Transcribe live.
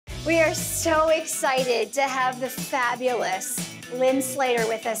We are so excited to have the fabulous Lyn Slater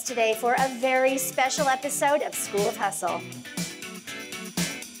with us today for a very special episode of School of Hustle.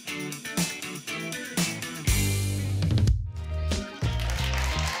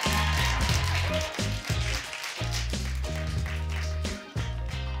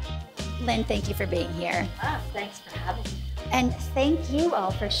 Lyn, thank you for being here. Oh, thanks for having me. And thank you all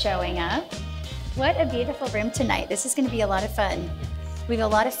for showing up. What a beautiful room tonight. This is going to be a lot of fun. We have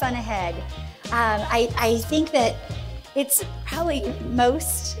a lot of fun ahead. I think that it's probably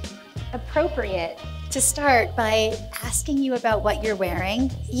most appropriate to start by asking you about what you're wearing.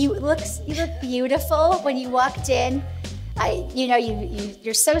 You look beautiful when you walked in.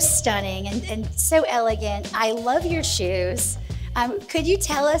 You're so stunning and so elegant. I love your shoes. Could you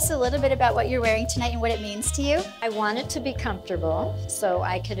tell us a little bit about what you're wearing tonight and what it means to you? I wanted to be comfortable so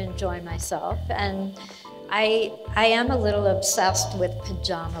I could enjoy myself, and I am a little obsessed with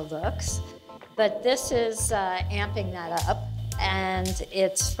pajama looks, but this is amping that up, and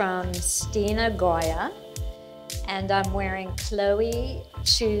it's from Stina Goya, and I'm wearing Chloe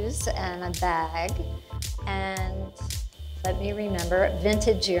shoes and a bag, and let me remember,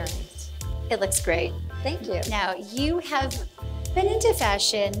 vintage earrings. It looks great. Thank you. Now, you have been into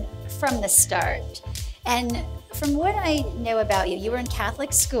fashion from the start, and from what I know about you, you were in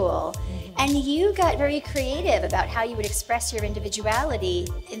Catholic school, and you got very creative about how you would express your individuality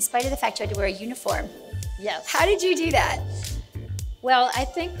in spite of the fact you had to wear a uniform. Yes. How did you do that? Well, I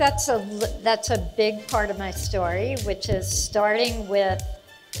think that's a big part of my story, which is starting with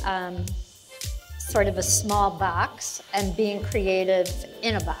sort of a small box and being creative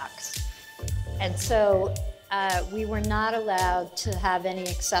in a box. And so we were not allowed to have any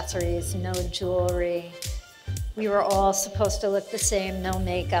accessories, no jewelry. We were all supposed to look the same, no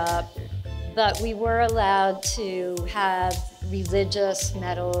makeup. But we were allowed to have religious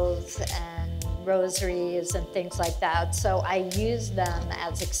medals and rosaries and things like that. So I used them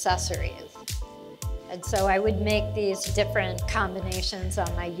as accessories. And so I would make these different combinations on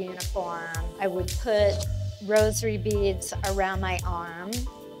my uniform. I would put rosary beads around my arm,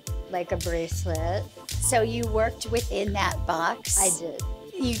 like a bracelet. So you worked within that box? I did.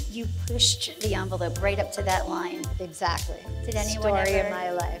 You pushed the envelope right up to that line. Exactly. Did anyone Story of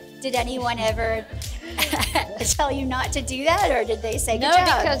my life. Did anyone ever tell you not to do that, or did they say good no,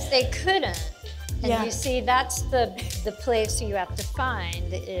 job? Because they couldn't. And Yeah. you see, that's the place you have to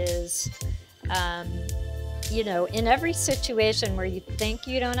find is, in every situation where you think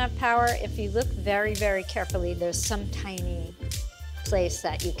you don't have power, if you look very, very carefully, there's some tiny place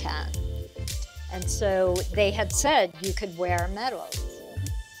that you can. And so they had said you could wear medals.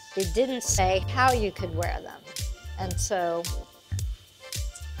 They didn't say how you could wear them. And so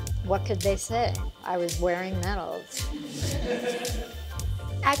what could they say? I was wearing medals.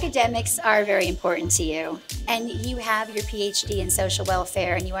 Academics are very important to you, and you have your PhD in social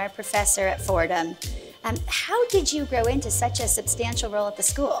welfare, and you are a professor at Fordham. How did you grow into such a substantial role at the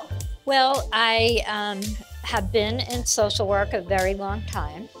school? Well, I have been in social work a very long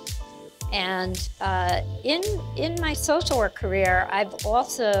time. And in my social work career, I've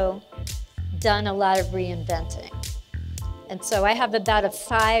also done a lot of reinventing. And so I have about a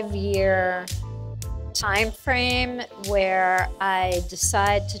 5-year time frame where I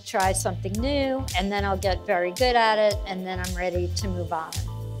decide to try something new, and then I'll get very good at it, and then I'm ready to move on.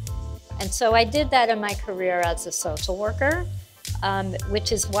 And so I did that in my career as a social worker,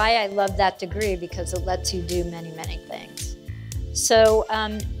 which is why I love that degree, because it lets you do many, many things. So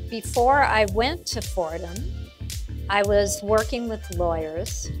before I went to Fordham, I was working with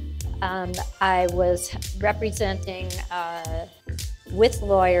lawyers. I was representing with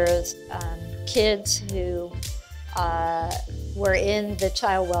lawyers kids who were in the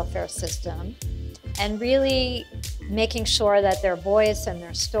child welfare system, and really making sure that their voice and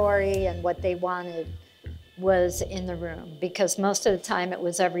their story and what they wanted was in the room, because most of the time it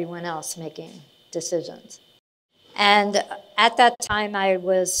was everyone else making decisions. And at that time, I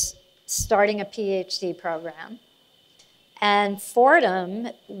was starting a PhD program. And Fordham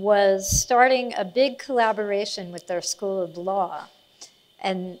was starting a big collaboration with their School of Law.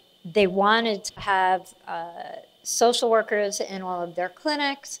 And they wanted to have social workers in all of their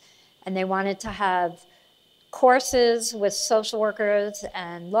clinics, and they wanted to have courses with social workers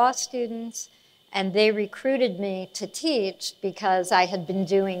and law students. And they recruited me to teach because I had been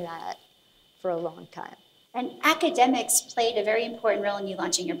doing that for a long time. And academics played a very important role in you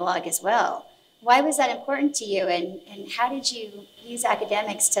launching your blog as well. Why was that important to you, and how did you use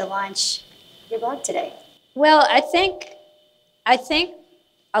academics to launch your blog today? Well, I think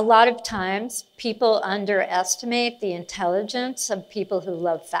a lot of times people underestimate the intelligence of people who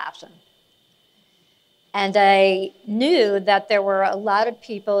love fashion. And I knew that there were a lot of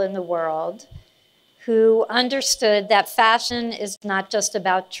people in the world who understood that fashion is not just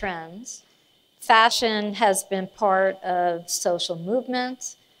about trends. Fashion has been part of social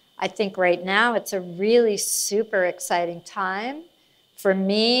movements. I think right now it's a really super exciting time for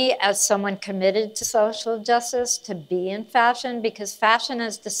me as someone committed to social justice to be in fashion, because fashion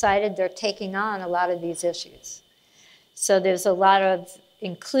has decided they're taking on a lot of these issues. So there's a lot of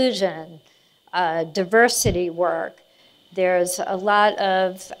inclusion, diversity work. There's a lot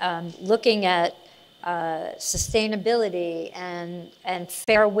of looking at sustainability and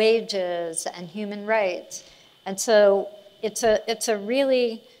fair wages and human rights. And so it's a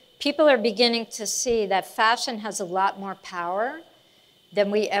really, people are beginning to see that fashion has a lot more power than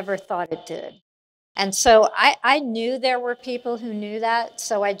we ever thought it did. And so I knew there were people who knew that,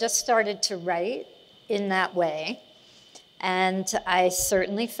 so I just started to write in that way. And I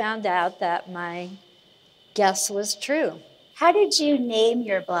certainly found out that my guess was true. How did you name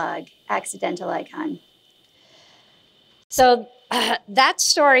your blog, Accidental Icon? So that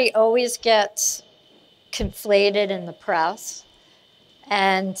story always gets conflated in the press.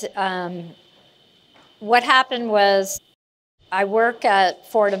 And what happened was, I work at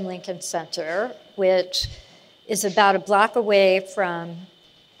Fordham Lincoln Center, which is about a block away from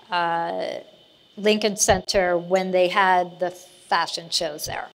Lincoln Center when they had the fashion shows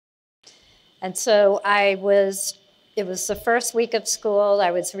there. And so it was the first week of school.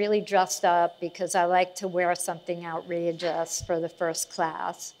 I was really dressed up because I like to wear something outrageous for the first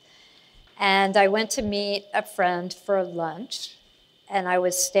class. And I went to meet a friend for lunch, and I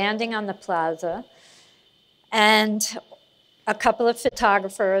was standing on the plaza, and a couple of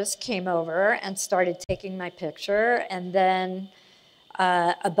photographers came over and started taking my picture, and then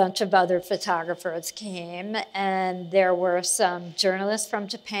a bunch of other photographers came, and there were some journalists from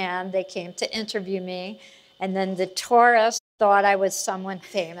Japan. They came to interview me, and then the tourists thought I was someone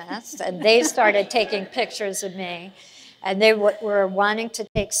famous, and they started taking pictures of me, and they were wanting to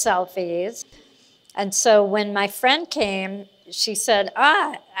take selfies. And so when my friend came, she said,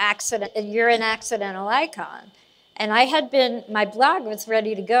 you're an accidental icon. And my blog was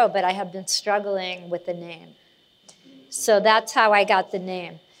ready to go, but I had been struggling with the name. So that's how I got the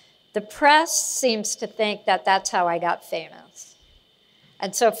name. The press seems to think that that's how I got famous.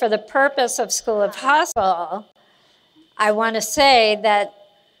 And so for the purpose of School of Hustle, I want to say that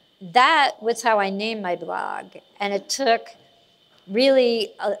that was how I named my blog. And it took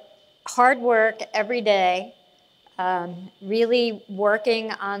really hard work every day, really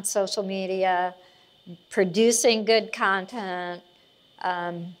working on social media, producing good content,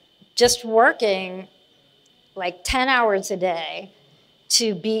 just working like 10 hours a day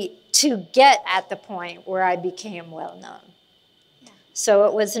to get at the point where I became well known. Yeah. So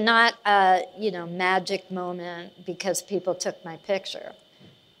it was not a magic moment because people took my picture.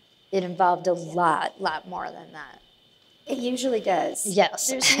 It involved a lot more than that. It usually does. Yes.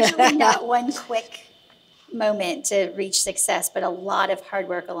 There's usually not one quick moment to reach success, but a lot of hard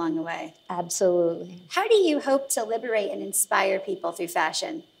work along the way. Absolutely. How do you hope to liberate and inspire people through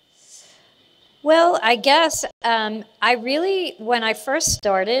fashion? Well, I guess when I first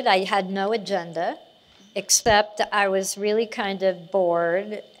started, I had no agenda, except I was really kind of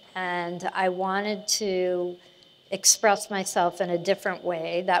bored, and I wanted to express myself in a different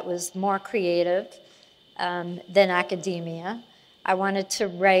way that was more creative than academia. I wanted to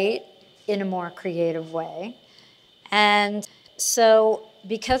write in a more creative way. And so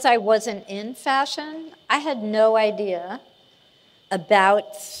because I wasn't in fashion, I had no idea about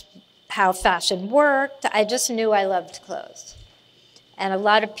how fashion worked. I just knew I loved clothes. And a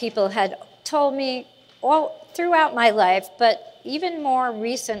lot of people had told me all throughout my life, but even more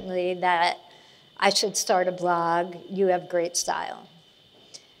recently, that I should start a blog. You have great style.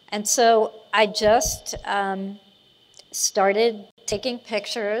 And so I just started taking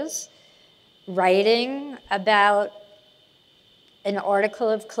pictures, writing about an article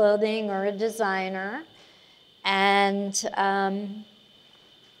of clothing or a designer, and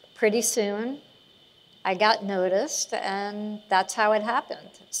pretty soon I got noticed, and that's how it happened.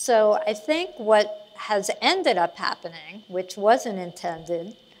 So I think what has ended up happening, which wasn't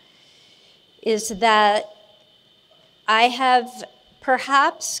intended, is that I have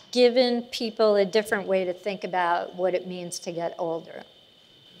perhaps given people a different way to think about what it means to get older.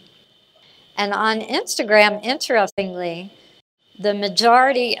 And on Instagram, interestingly, the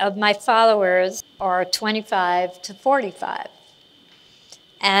majority of my followers are 25 to 45.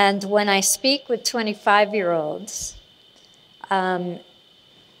 And when I speak with 25-year-olds,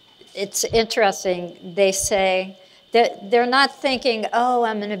 it's interesting. They say that they're not thinking, oh,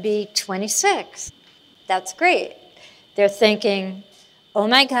 I'm going to be 26. That's great. They're thinking, oh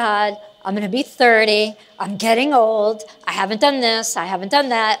my God, I'm going to be 30. I'm getting old. I haven't done this. I haven't done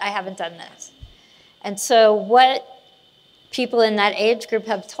that. I haven't done this. And so what people in that age group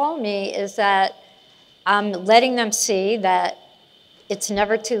have told me is that I'm letting them see that it's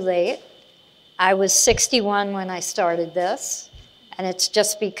never too late. I was 61 when I started this, and it's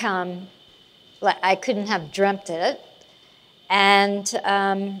just become, like, I couldn't have dreamt it. And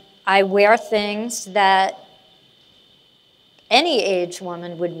I wear things that any age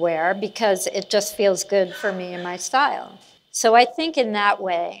woman would wear because it just feels good for me and my style. So I think in that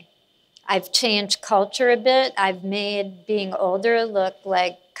way, I've changed culture a bit. I've made being older look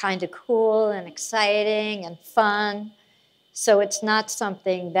like kind of cool and exciting and fun. So it's not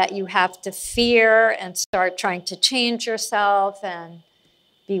something that you have to fear and start trying to change yourself and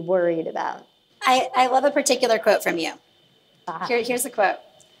be worried about. I love a particular quote from you. Here's the quote.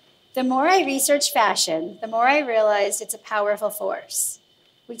 The more I research fashion, the more I realized it's a powerful force.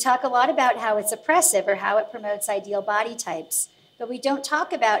 We talk a lot about how it's oppressive or how it promotes ideal body types, but we don't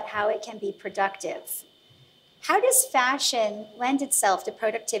talk about how it can be productive. How does fashion lend itself to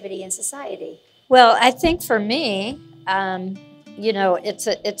productivity in society? Well, I think for me, you know,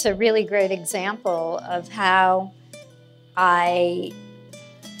 it's a really great example of how I,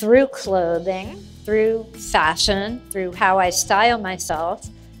 through clothing, through fashion, through how I style myself,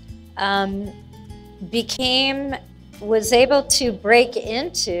 was able to break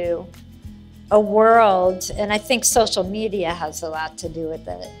into a world, and I think social media has a lot to do with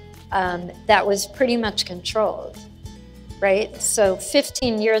it, that was pretty much controlled, right? So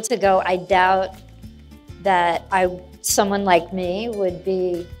 15 years ago, I doubt that someone like me would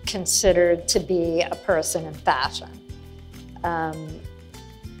be considered to be a person in fashion.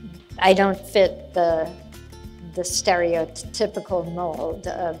 I don't fit the stereotypical mold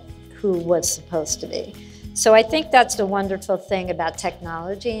of who was supposed to be. So I think that's the wonderful thing about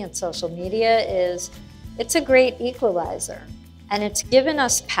technology and social media is it's a great equalizer and it's given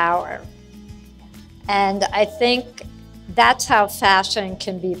us power. And I think that's how fashion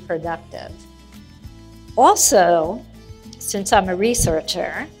can be productive. Also, since I'm a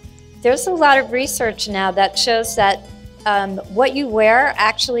researcher, there's a lot of research now that shows that what you wear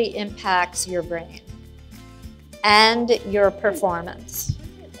actually impacts your brain and your performance.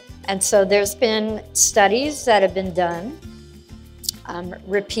 And so there's been studies that have been done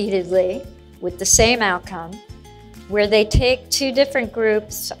repeatedly with the same outcome, where they take two different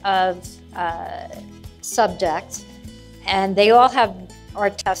groups of subjects, and they all are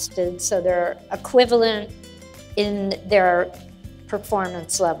tested, so they're equivalent in their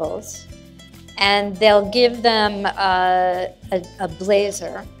performance levels. And they'll give them a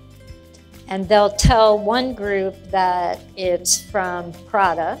blazer, and they'll tell one group that it's from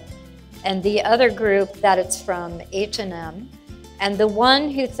Prada, and the other group that it's from H&M. And the one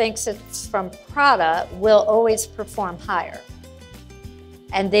who thinks it's from Prada will always perform higher.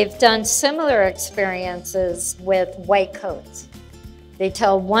 And they've done similar experiences with white coats. They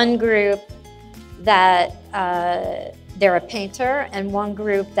tell one group that they're a painter and one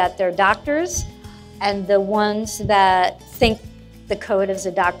group that they're doctors, and the ones that think the coat is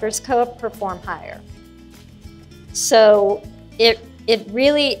a doctor's coat perform higher. So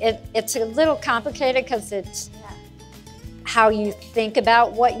it's a little complicated because it's how you think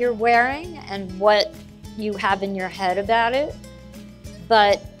about what you're wearing and what you have in your head about it,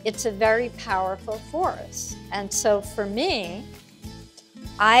 but it's a very powerful force. And so for me,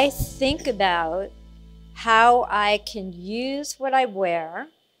 I think about how I can use what I wear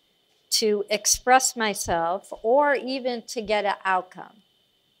to express myself or even to get an outcome.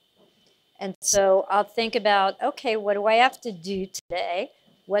 And so I'll think about, okay, what do I have to do today?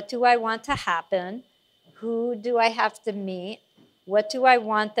 What do I want to happen? Who do I have to meet? What do I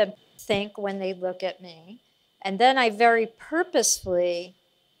want them to think when they look at me? And then I very purposefully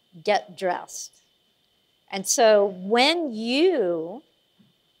get dressed. And so when your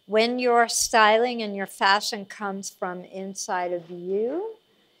styling and your fashion comes from inside of you,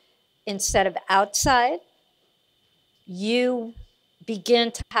 instead of outside, you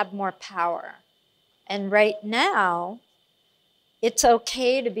begin to have more power. And right now, it's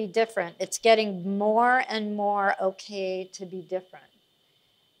okay to be different. It's getting more and more okay to be different.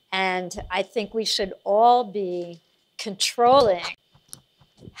 And I think we should all be controlling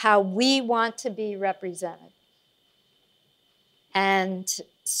how we want to be represented. And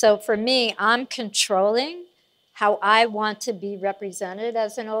so for me, I'm controlling how I want to be represented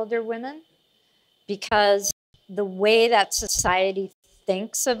as an older woman, because the way that society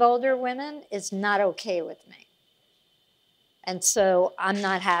thinks of older women is not okay with me. And so I'm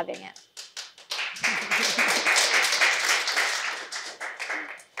not having it.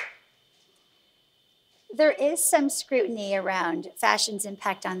 There is some scrutiny around fashion's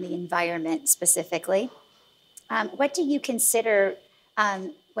impact on the environment specifically. What do you consider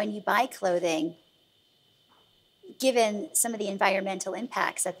when you buy clothing, given some of the environmental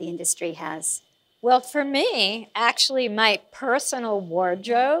impacts that the industry has? Well, for me, actually, my personal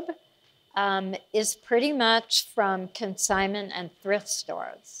wardrobe is pretty much from consignment and thrift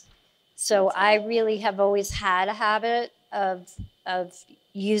stores. So I really have always had a habit of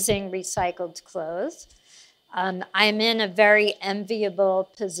using recycled clothes. I'm in a very enviable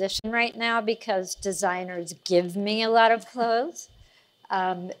position right now because designers give me a lot of clothes,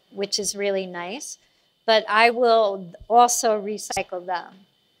 which is really nice. But I will also recycle them.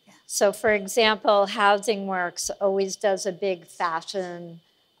 Yeah. So for example, Housing Works always does a big fashion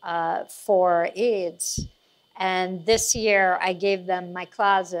for AIDS. And this year I gave them my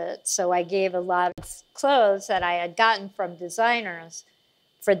closet. So I gave a lot of clothes that I had gotten from designers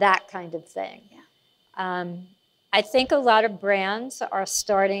for that kind of thing. Yeah. I think a lot of brands are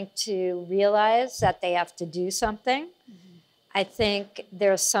starting to realize that they have to do something. Mm-hmm. I think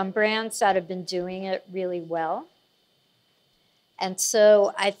there are some brands that have been doing it really well. And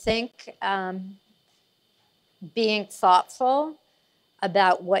so I think being thoughtful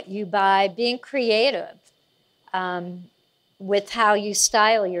about what you buy, being creative with how you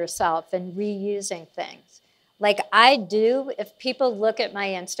style yourself and reusing things. Like I do, if people look at my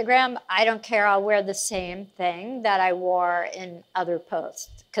Instagram, I don't care, I'll wear the same thing that I wore in other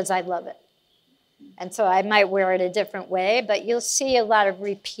posts because I love it. And so I might wear it a different way, but you'll see a lot of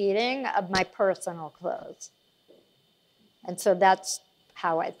repeating of my personal clothes. And so that's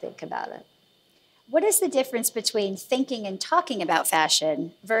how I think about it. What is the difference between thinking and talking about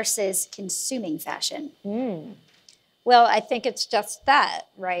fashion versus consuming fashion? Well, I think it's just that,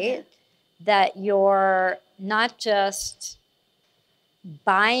 right? Yeah. That you're not just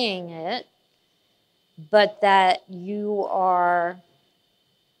buying it, but that you are,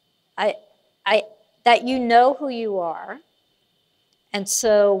 that you know who you are. And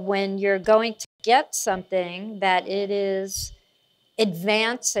so when you're going to get something, that it is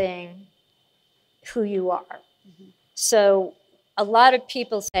advancing who you are. Mm-hmm. So a lot of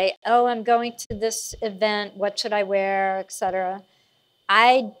people say, oh, I'm going to this event, what should I wear, etc.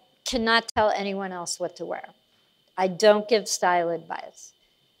 I cannot tell anyone else what to wear. I don't give style advice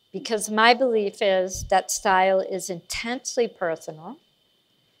because my belief is that style is intensely personal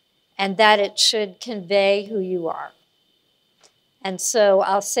and that it should convey who you are. And so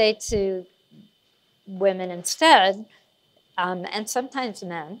I'll say to women instead, and sometimes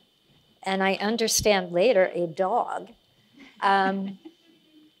men, and I understand later a dog, to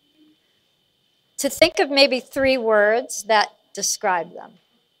think of maybe 3 words that describe them,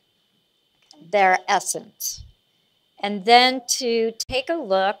 their essence. And then to take a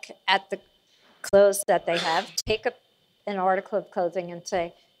look at the clothes that they have, take an article of clothing and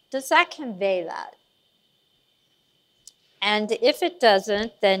say, does that convey that? And if it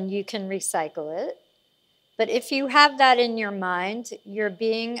doesn't, then you can recycle it. But if you have that in your mind, you're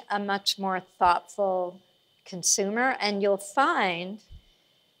being a much more thoughtful consumer, and you'll find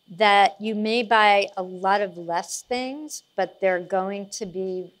that you may buy a lot of less things, but they're going to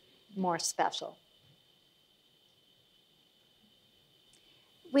be more special.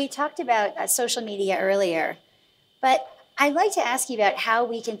 We talked about social media earlier, but I'd like to ask you about how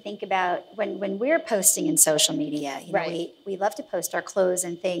we can think about when we're posting in social media. You know, right. we love to post our clothes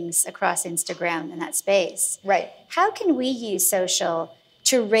and things across Instagram and that space. Right. How can we use social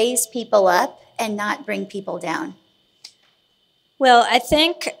to raise people up and not bring people down? Well, I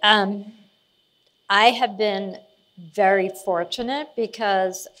think I have been very fortunate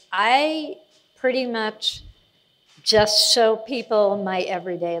because I pretty much just show people my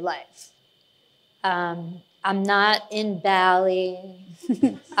everyday life. I'm not in Bali.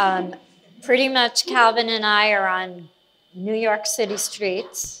 Pretty much Calvin and I are on New York City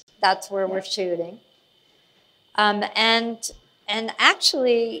streets. That's where we're shooting. And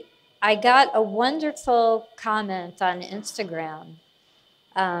actually, I got a wonderful comment on Instagram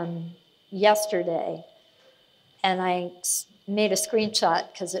yesterday, and I made a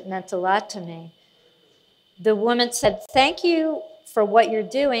screenshot because it meant a lot to me. The woman said, thank you for what you're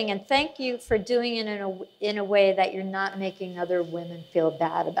doing, and thank you for doing it in a way that you're not making other women feel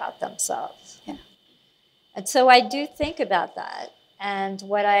bad about themselves. Yeah. And so I do think about that. And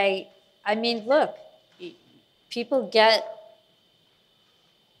what I mean, look, people get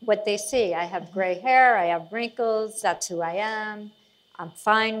what they see. I have gray hair, I have wrinkles, that's who I am. I'm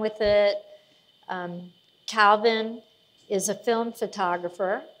fine with it. Calvin is a film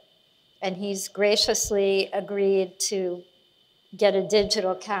photographer, and he's graciously agreed to get a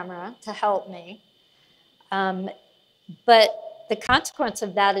digital camera to help me. But the consequence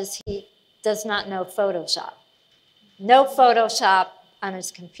of that is he does not know Photoshop. No Photoshop on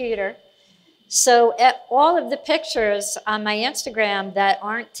his computer. So all of the pictures on my Instagram that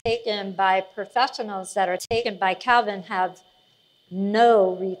aren't taken by professionals, that are taken by Calvin, have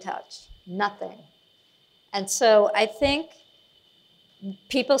no retouch, nothing. And so I think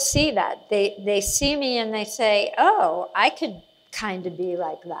people see that. They see me and they say, oh, I could kind of be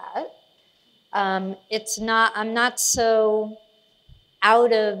like that. I'm not so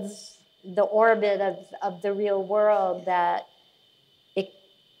out of the orbit of the real world that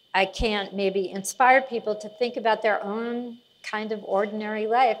I can't maybe inspire people to think about their own kind of ordinary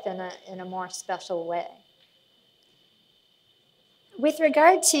life in a more special way. With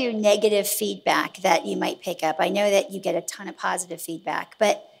regard to negative feedback that you might pick up, I know that you get a ton of positive feedback,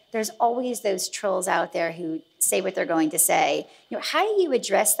 but there's always those trolls out there who say what they're going to say. How do you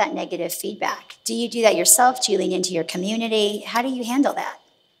address that negative feedback? Do you do that yourself? Do you lean into your community? How do you handle that?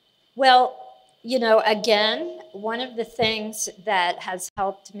 Well, again, one of the things that has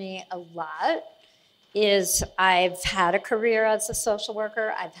helped me a lot is I've had a career as a social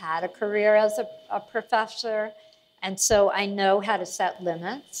worker. I've had a career as a professor. And so I know how to set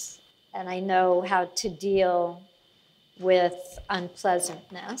limits, and I know how to deal with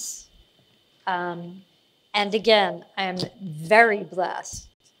unpleasantness. And again, I'm very blessed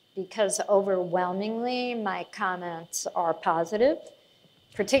because overwhelmingly my comments are positive,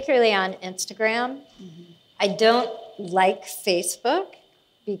 particularly on Instagram. Mm-hmm. I don't like Facebook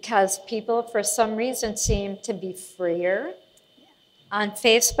because people, for some reason, seem to be freer on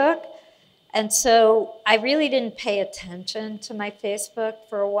Facebook. And so I really didn't pay attention to my Facebook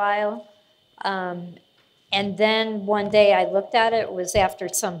for a while. And then one day I looked at it. It was after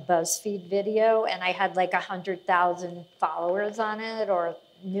some BuzzFeed video, and I had like 100,000 followers on it, or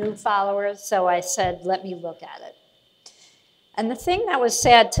new followers. So I said, let me look at it. And the thing that was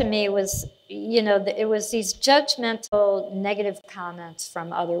sad to me was, it was these judgmental, negative comments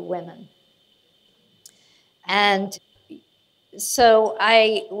from other women. And so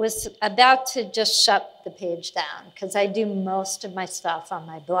I was about to just shut the page down because I do most of my stuff on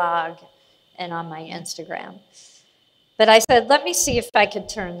my blog and on my Instagram. But I said, let me see if I could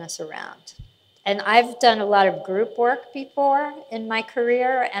turn this around. And I've done a lot of group work before in my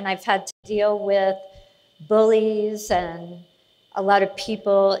career, and I've had to deal with bullies and a lot of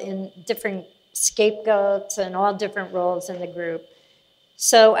people in different scapegoats and all different roles in the group.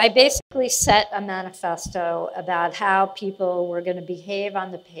 So I basically set a manifesto about how people were going to behave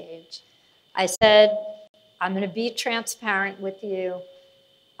on the page. I said, I'm going to be transparent with you.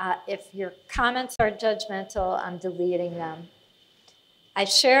 If your comments are judgmental, I'm deleting them. I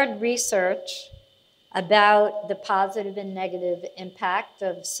shared research about the positive and negative impact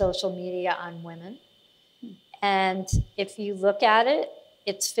of social media on women. And if you look at it,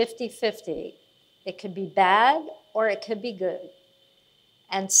 it's 50-50. It could be bad or it could be good.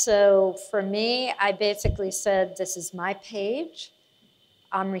 And so for me, I basically said, this is my page.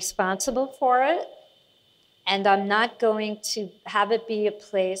 I'm responsible for it. And I'm not going to have it be a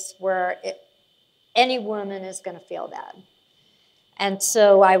place where any woman is going to feel bad. And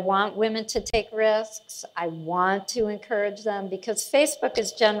so I want women to take risks. I want to encourage them because Facebook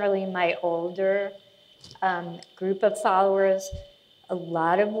is generally my older group of followers. A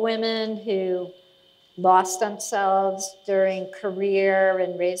lot of women who lost themselves during career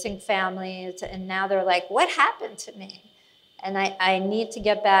and raising families, and now they're like, what happened to me? And I need to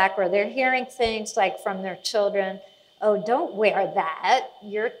get back, or they're hearing things like from their children, oh, don't wear that.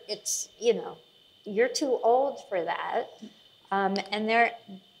 You're too old for that. And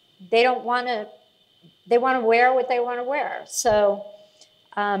they want to wear what they want to wear. So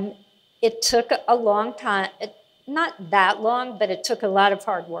it took a long time, not that long, but it took a lot of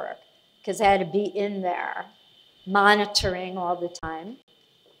hard work because I had to be in there monitoring all the time.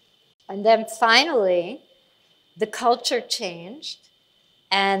 And then finally, the culture changed,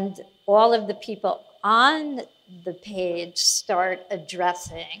 and all of the people on the page start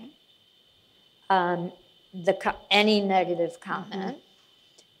addressing any negative comment.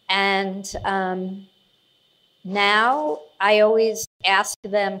 Mm-hmm. And now I always ask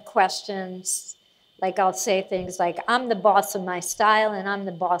them questions, like I'll say things like, I'm the boss of my style and I'm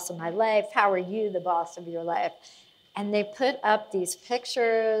the boss of my life. How are you the boss of your life? And they put up these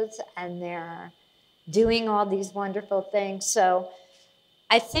pictures and they're doing all these wonderful things. So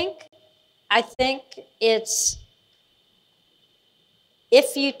I think it's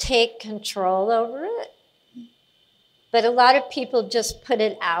if you take control over it. But a lot of people just put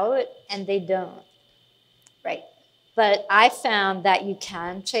it out and they don't. Right. But I found that you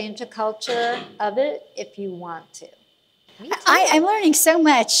can change a culture of it if you want to. I'm learning so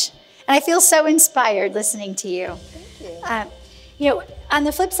much, and I feel so inspired listening to you. Thank you. You know, on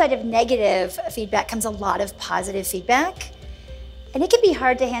the flip side of negative feedback comes a lot of positive feedback. And it can be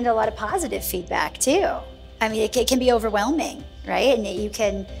hard to handle a lot of positive feedback too. I mean, it can be overwhelming, right? And you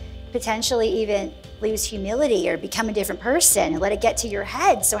can potentially even lose humility or become a different person and let it get to your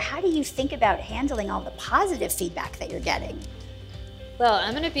head. So how do you think about handling all the positive feedback that you're getting? Well,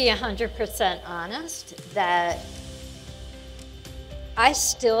 I'm going to be 100% honest that I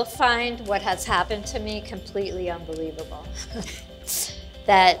still find what has happened to me completely unbelievable.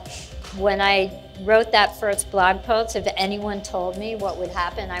 That when I wrote that first blog post, if anyone told me what would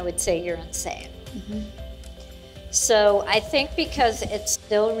happen, I would say you're insane. Mm-hmm. So I think because it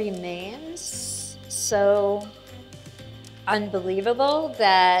still remains so unbelievable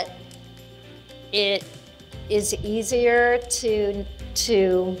that it is easier to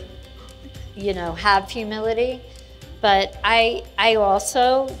have humility. But I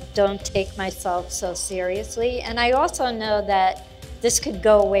also don't take myself so seriously. And I also know that this could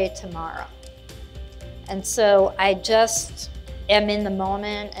go away tomorrow. And so I just am in the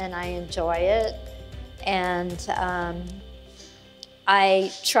moment and I enjoy it. And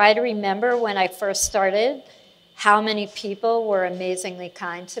I try to remember when I first started how many people were amazingly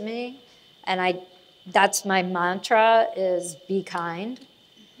kind to me. And that's my mantra, is be kind.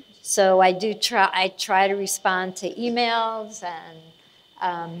 So I try to respond to emails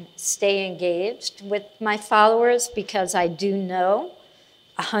and stay engaged with my followers, because I do know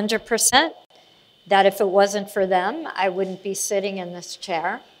 100% that if it wasn't for them, I wouldn't be sitting in this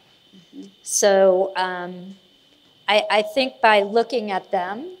chair. Mm-hmm. So I think by looking at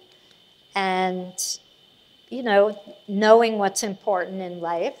them and, knowing what's important in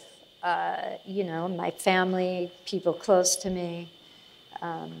life, my family, people close to me,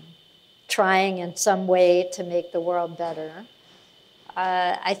 trying in some way to make the world better,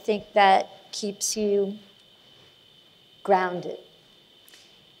 I think that keeps you grounded.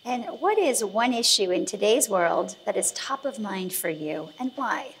 And what is one issue in today's world that is top of mind for you, and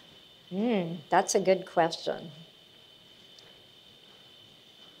why? That's a good question.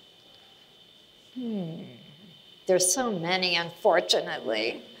 There's so many,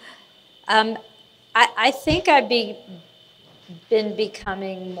 unfortunately. I think I've been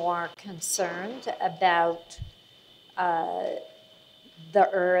becoming more concerned about the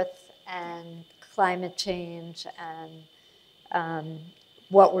earth and climate change and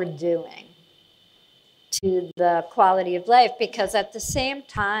what we're doing to the quality of life, because at the same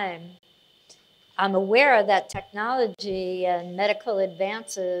time, I'm aware that technology and medical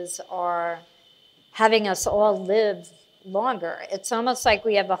advances are having us all live longer. It's almost like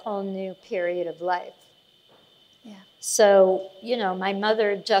we have a whole new period of life. Yeah. So, my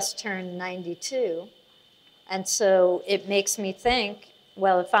mother just turned 92, and so it makes me think,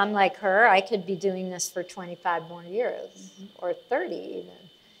 well, if I'm like her, I could be doing this for 25 more years, or 30 even.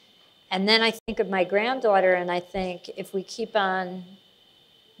 And then I think of my granddaughter, and I think, if we keep on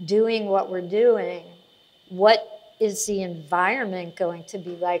doing what we're doing, what is the environment going to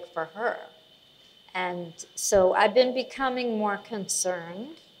be like for her? And so I've been becoming more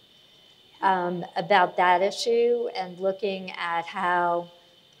concerned about that issue, and looking at how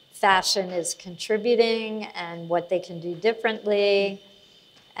fashion is contributing and what they can do differently.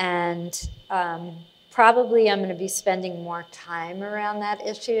 And probably I'm going to be spending more time around that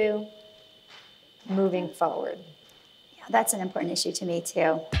issue moving forward. Yeah, that's an important issue to me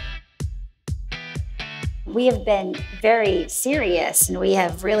too. We have been very serious, and we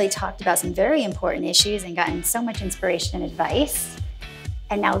have really talked about some very important issues and gotten so much inspiration and advice.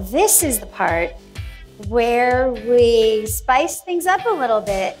 And now this is the part where we spice things up a little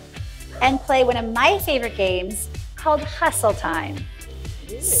bit and play one of my favorite games called Hustle Time.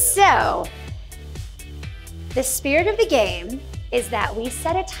 So, the spirit of the game is that we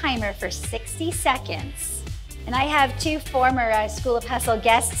set a timer for 60 seconds. And I have two former School of Hustle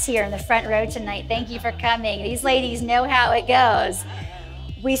guests here in the front row tonight. Thank you for coming. These ladies know how it goes.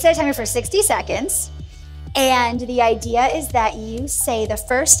 We set a timer for 60 seconds. And the idea is that you say the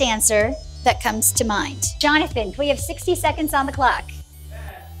first answer that comes to mind. Jonathan, we have 60 seconds on the clock.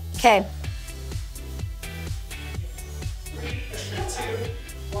 Okay. 3, 2,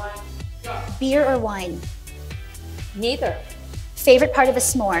 1, go. Beer or wine? Neither. Favorite part of a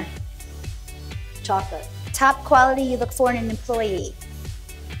s'more? Chocolate. Top quality you look for in an employee?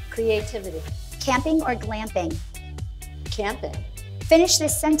 Creativity. Camping or glamping? Camping. Finish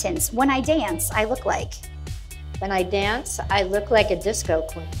this sentence. When I dance, I look like. When I dance, I look like a disco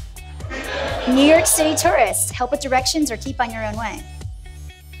queen. New York City tourists, help with directions or keep on your own way.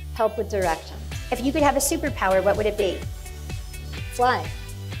 Help with directions. If you could have a superpower, what would it be? Fly.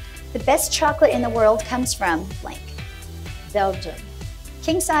 The best chocolate in the world comes from blank. Belgium.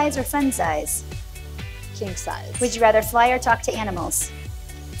 King size or fun size? King size. Would you rather fly or talk to animals?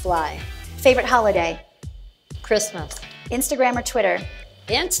 Fly. Favorite holiday? Christmas. Instagram or Twitter?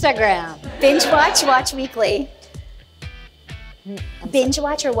 Instagram. Binge watch, watch weekly. Binge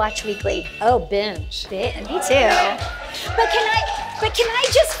watch or watch weekly? Oh, binge. Me too. But can I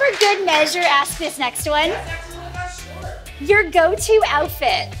just for good measure ask this next one? Your go-to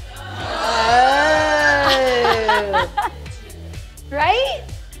outfit. Oh. Right?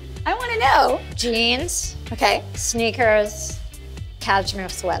 I want to know. Jeans, Okay. sneakers, cashmere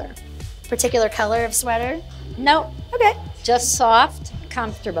sweater. Particular color of sweater? Nope. Okay. Just soft,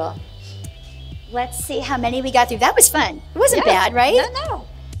 comfortable. Let's see how many we got through. That was fun. It wasn't Yeah. bad, right? No.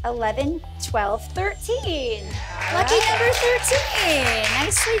 11, 12, 13. Lucky number 13.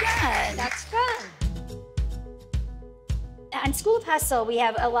 Nicely done. That's fun. On School of Hustle, we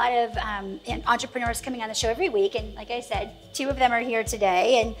have a lot of entrepreneurs coming on the show every week. And like I said, 2 of them are here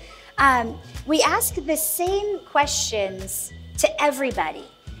today. And we ask the same questions to everybody.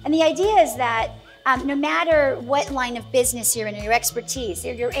 And the idea is that no matter what line of business you're in, or your expertise,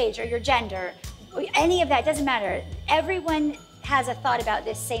 or your age, or your gender, any of that, doesn't matter. Everyone has a thought about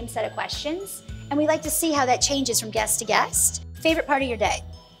this same set of questions. And we like to see how that changes from guest to guest. Favorite part of your day?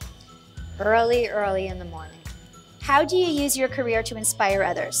 Early in the morning. How do you use your career to inspire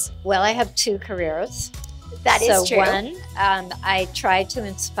others? Well, I have 2 careers. That is true. One, I try to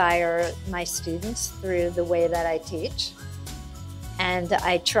inspire my students through the way that I teach. And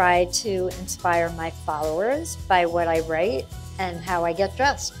I try to inspire my followers by what I write and how I get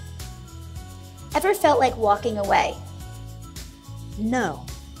dressed. Ever felt like walking away? No.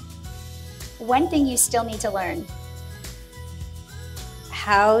 One thing you still need to learn.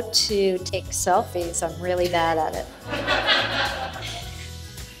 How to take selfies. I'm really bad at it.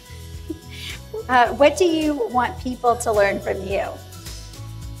 What do you want people to learn from you?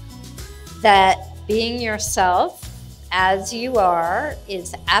 That being yourself as you are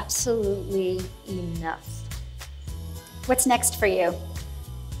is absolutely enough. What's next for you?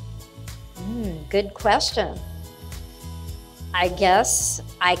 Good question. I guess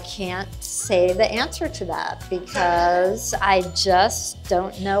I can't say the answer to that because I just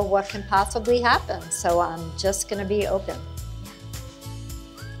don't know what can possibly happen. So I'm just going to be open.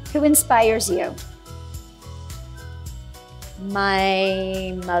 Who inspires you?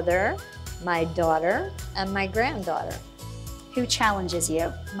 My mother, my daughter, and my granddaughter. Who challenges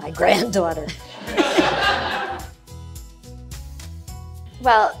you? My granddaughter.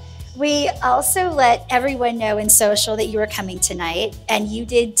 Well, we also let everyone know in social that you were coming tonight, and you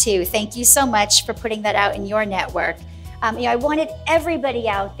did too. Thank you so much for putting that out in your network. I wanted everybody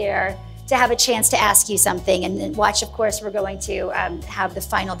out there to have a chance to ask you something, and watch, of course, we're going to have the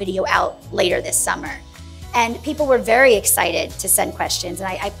final video out later this summer. And people were very excited to send questions, and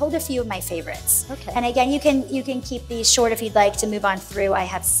I pulled a few of my favorites. Okay. And again, you can keep these short if you'd like to move on through. I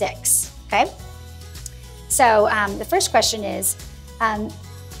have 6, okay? So the first question is,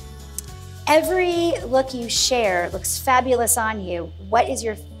 every look you share looks fabulous on you. What is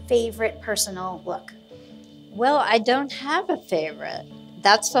your favorite personal look? Well, I don't have a favorite.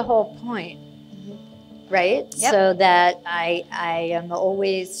 That's the whole point, right? Yep. So that I am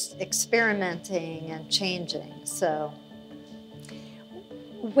always experimenting and changing, so.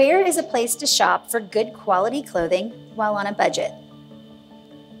 Where is a place to shop for good quality clothing while on a budget?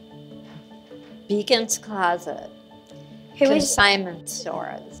 Beacon's Closet, consignment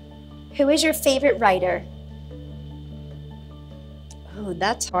stores. Who is your favorite writer? Oh,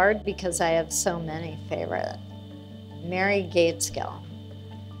 that's hard because I have so many favorite. Mary Gateskill.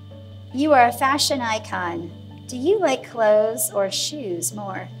 You are a fashion icon. Do you like clothes or shoes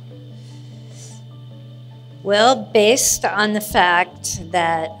more? Well, based on the fact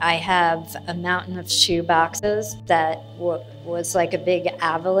that I have a mountain of shoe boxes that was like a big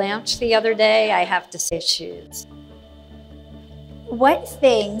avalanche the other day, I have to say shoes. What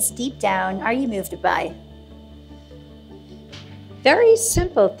things deep down are you moved by? Very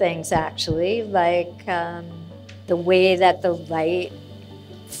simple things, actually, like the way that the light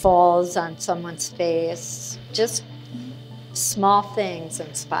falls on someone's face. Just small things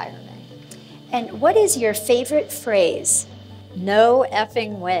inspire me. And what is your favorite phrase? No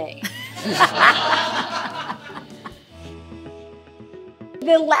effing way.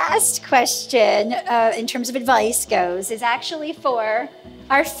 The last question, in terms of advice goes, is actually for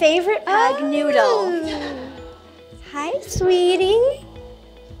our favorite pug, Noodle. Hi, sweetie.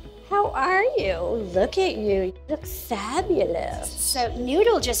 How are you? Look at you. You look fabulous. So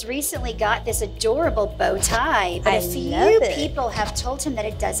Noodle just recently got this adorable bow tie, but a few people have told him that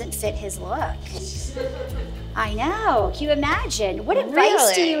it doesn't fit his look. I know. Can you imagine? What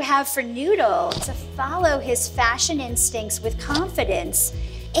advice do you have for Noodle to follow his fashion instincts with confidence?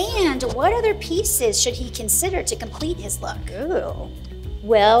 And what other pieces should he consider to complete his look? Ooh.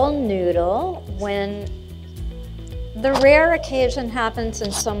 Well, Noodle, when the rare occasion happens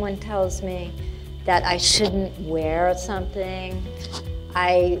and someone tells me that I shouldn't wear something,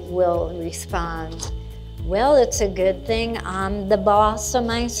 I will respond, well, it's a good thing I'm the boss of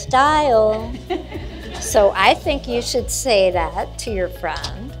my style. So I think you should say that to your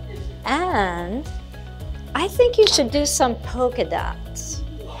friend. And I think you should do some polka dots.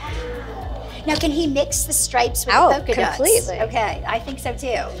 Now, can he mix the stripes with the polka dots? Completely. Okay, I think so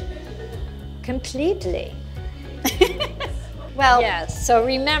too. Completely. Well, yes, so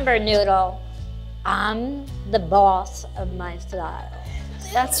remember, Noodle, I'm the boss of my style.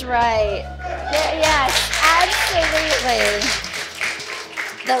 that's right. Yes, absolutely.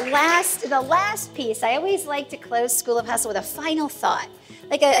 The last piece, I always like to close School of Hustle with a final thought,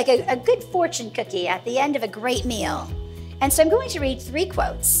 like a good fortune cookie at the end of a great meal. And so I'm going to read 3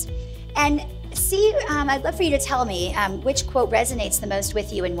 quotes. And see, I'd love for you to tell me which quote resonates the most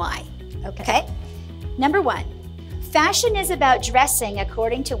with you and why. Okay? Number 1, fashion is about dressing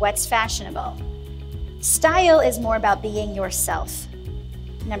according to what's fashionable. Style is more about being yourself.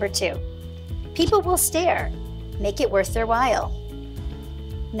 Number 2, people will stare. Make it worth their while.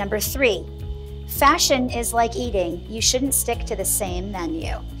 Number 3, fashion is like eating. You shouldn't stick to the same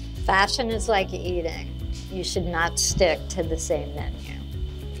menu. Fashion is like eating. You should not stick to the same menu.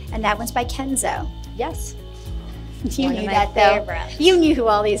 And that one's by Kenzo. Yes. You One knew of my that, though. favorites. You knew who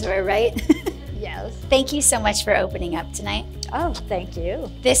all these were, right? Yes. Thank you so much for opening up tonight. Oh, thank you.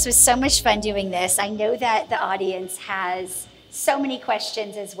 This was so much fun doing this. I know that the audience has so many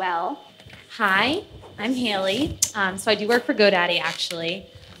questions as well. Hi, I'm Haley. So I do work for GoDaddy, actually.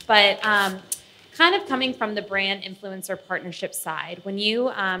 But kind of coming from the brand influencer partnership side, when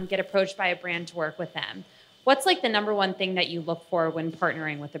you get approached by a brand to work with them, what's like the number one thing that you look for when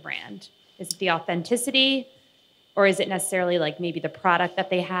partnering with a brand? Is it the authenticity, or is it necessarily like maybe the product that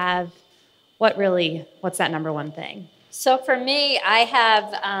they have? What's that number one thing? So for me, I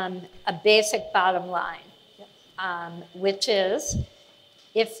have a basic bottom line, which is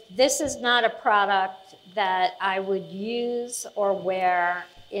if this is not a product that I would use or wear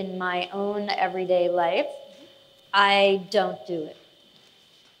in my own everyday life, I don't do it.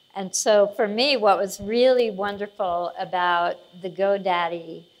 And so for me, what was really wonderful about the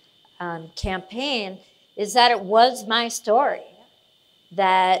GoDaddy campaign is that it was my story,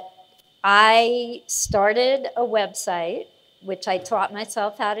 that I started a website, which I taught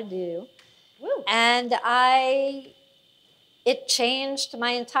myself how to do, and it changed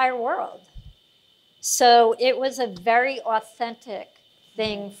my entire world. So it was a very authentic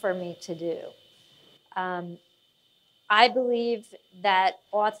thing for me to do. I believe that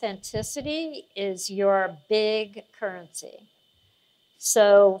authenticity is your big currency.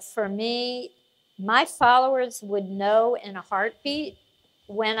 So for me, my followers would know in a heartbeat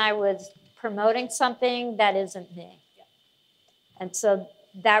when I was promoting something that isn't me. And so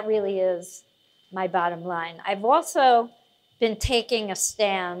that really is my bottom line. I've also been taking a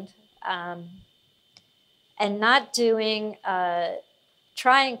stand and not doing,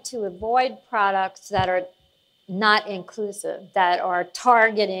 trying to avoid products that are not inclusive, that are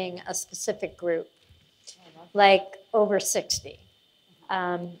targeting a specific group, like over 60.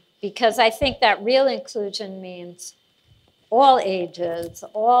 Because I think that real inclusion means all ages,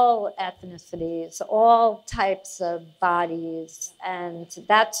 all ethnicities, all types of bodies, and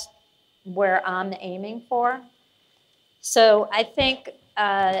that's where I'm aiming for. So I think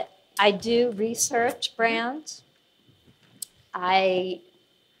I do research brands. I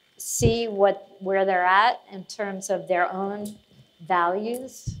see where they're at in terms of their own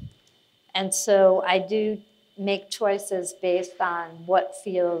values. And so I do make choices based on what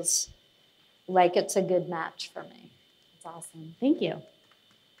feels like it's a good match for me. That's awesome. Thank you.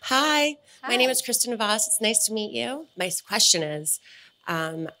 Hi, my name is Kristen Voss. It's nice to meet you. My question is,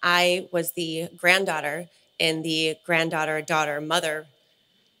 I was the granddaughter and the grandmother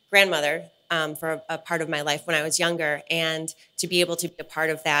for a part of my life when I was younger, and to be able to be a part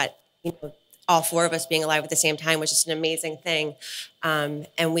of that, all four of us being alive at the same time was just an amazing thing.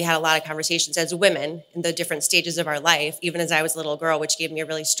 And we had a lot of conversations as women in the different stages of our life, even as I was a little girl, which gave me a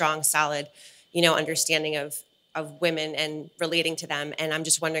really strong, solid, understanding of women and relating to them. And I'm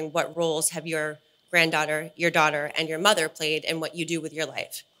just wondering, what roles have your granddaughter, your daughter, and your mother played in what you do with your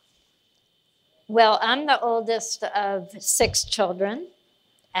life? Well, I'm the oldest of 6 children,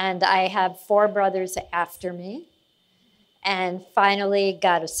 and I have 4 brothers after me, and finally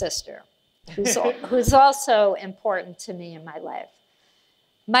got a sister who's also important to me in my life.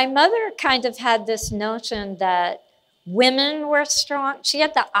 My mother kind of had this notion that women were strong. She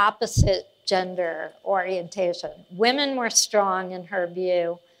had the opposite gender orientation. Women were strong, in her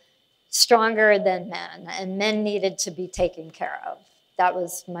view, stronger than men, and men needed to be taken care of. That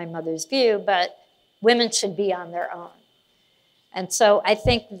was my mother's view, but women should be on their own. And so I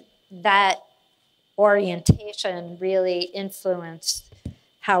think that orientation really influenced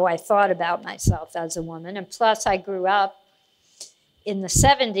how I thought about myself as a woman. And plus, I grew up in the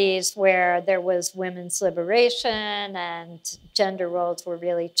 70s where there was women's liberation and gender roles were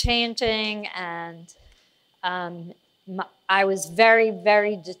really changing. And I was very,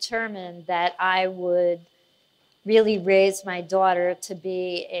 very determined that I would really raise my daughter to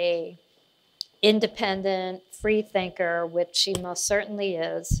be a independent, free thinker, which she most certainly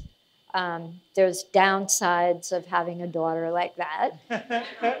is. There's downsides of having a daughter like that,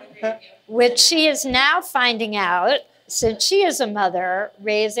 which she is now finding out since she is a mother,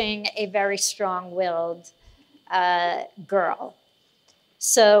 raising a very strong-willed girl.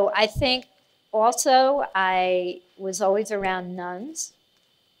 So I think also I was always around nuns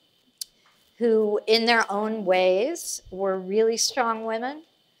who, in their own ways, were really strong women.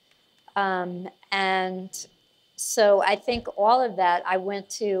 And so I think all of that, I went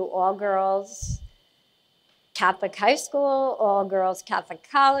to all-girls Catholic high school, all-girls Catholic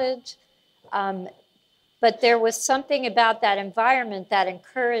college, but there was something about that environment that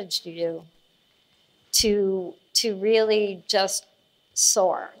encouraged you to really just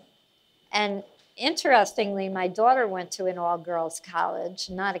soar. And interestingly, my daughter went to an all-girls college,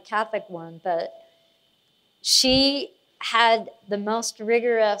 not a Catholic one, but she had the most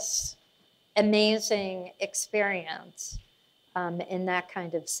rigorous, amazing experience in that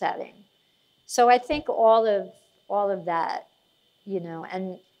kind of setting. So I think all of that,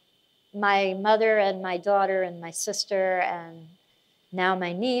 and my mother and my daughter and my sister and now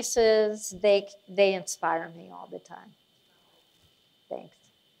my nieces, they inspire me all the time. Thanks.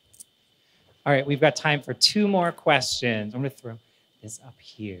 All right, we've got time for 2 more questions. I'm going to throw this up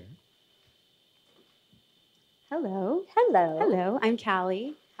here. Hello. Hello. Hello, I'm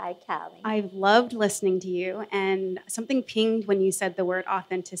Callie. Hi, Callie. I've loved listening to you, and something pinged when you said the word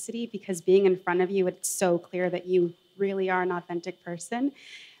authenticity, because being in front of you, it's so clear that you really are an authentic person.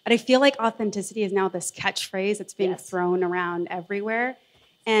 But I feel like authenticity is now this catchphrase that's being thrown around everywhere.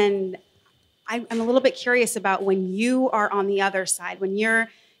 And I'm a little bit curious about when you are on the other side, when you're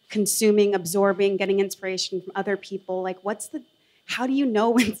consuming, absorbing, getting inspiration from other people, like how do you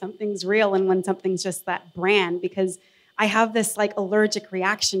know when something's real and when something's just that brand? Because I have this like allergic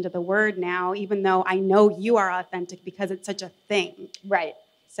reaction to the word now, even though I know you are authentic because it's such a thing. Right.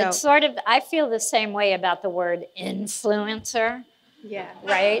 So it's sort of, I feel the same way about the word influencer. Yeah.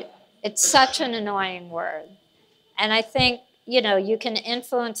 Right? It's such an annoying word. And I think, you can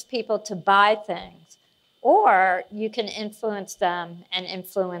influence people to buy things, or you can influence them and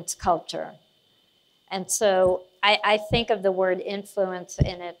influence culture. And so I think of the word influence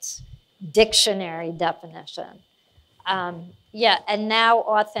in its dictionary definition. And now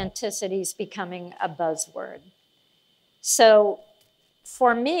authenticity is becoming a buzzword. So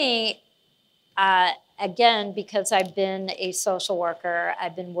for me, again, because I've been a social worker,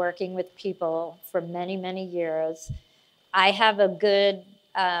 I've been working with people for many, many years, I have a good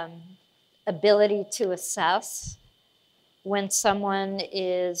ability to assess when someone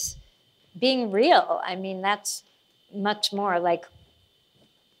is being real. I mean, that's much more like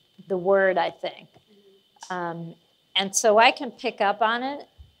the word, I think. And so I can pick up on it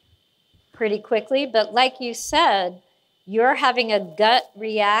pretty quickly. But like you said, you're having a gut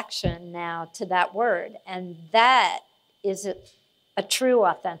reaction now to that word. And that is a true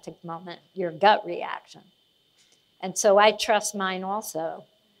authentic moment, your gut reaction. And so I trust mine also.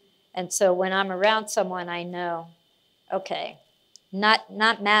 And so when I'm around someone, I know, okay, not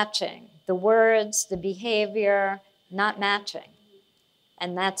matching. The words, the behavior, not matching.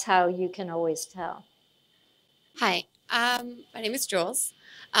 And that's how you can always tell. Hi, my name is Jules.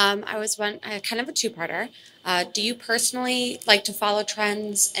 I was kind of a 2-parter. Do you personally like to follow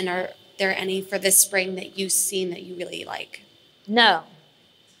trends, and are there any for this spring that you've seen that you really like? No,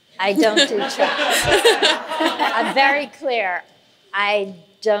 I don't do trends. I'm very clear. I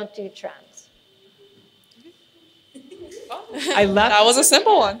don't do trends. I love That was a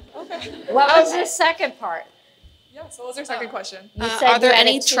simple one. Okay. What was the second part? Yeah, so what was your second question? You said Are there you had a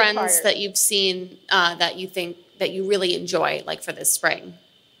any trends two-parter. that you've seen that you think that you really enjoy, like for this spring?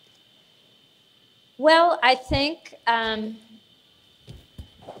 Well, I think I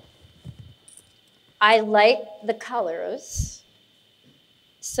like the colors,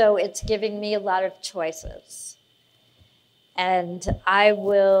 so it's giving me a lot of choices. And I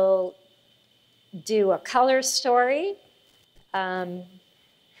will do a color story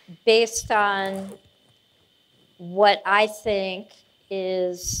based on what I think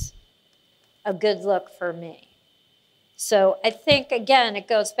is a good look for me. So I think, again, it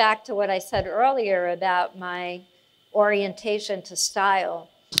goes back to what I said earlier about my orientation to style.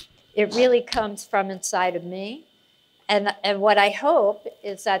 It really comes from inside of me. And what I hope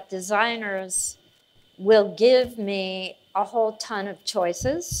is that designers will give me a whole ton of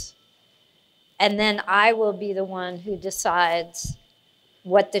choices, and then I will be the one who decides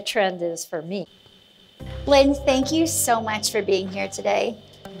what the trend is for me. Lyn, thank you so much for being here today.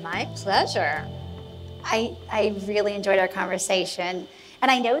 My pleasure. I really enjoyed our conversation.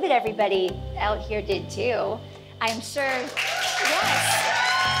 And I know that everybody out here did too. I'm sure, yes.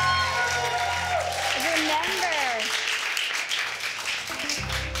 Remember,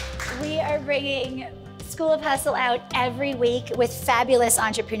 we are bringing School of Hustle out every week with fabulous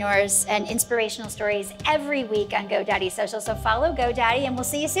entrepreneurs and inspirational stories every week on GoDaddy Social. So follow GoDaddy and we'll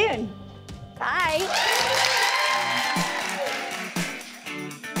see you soon. Bye.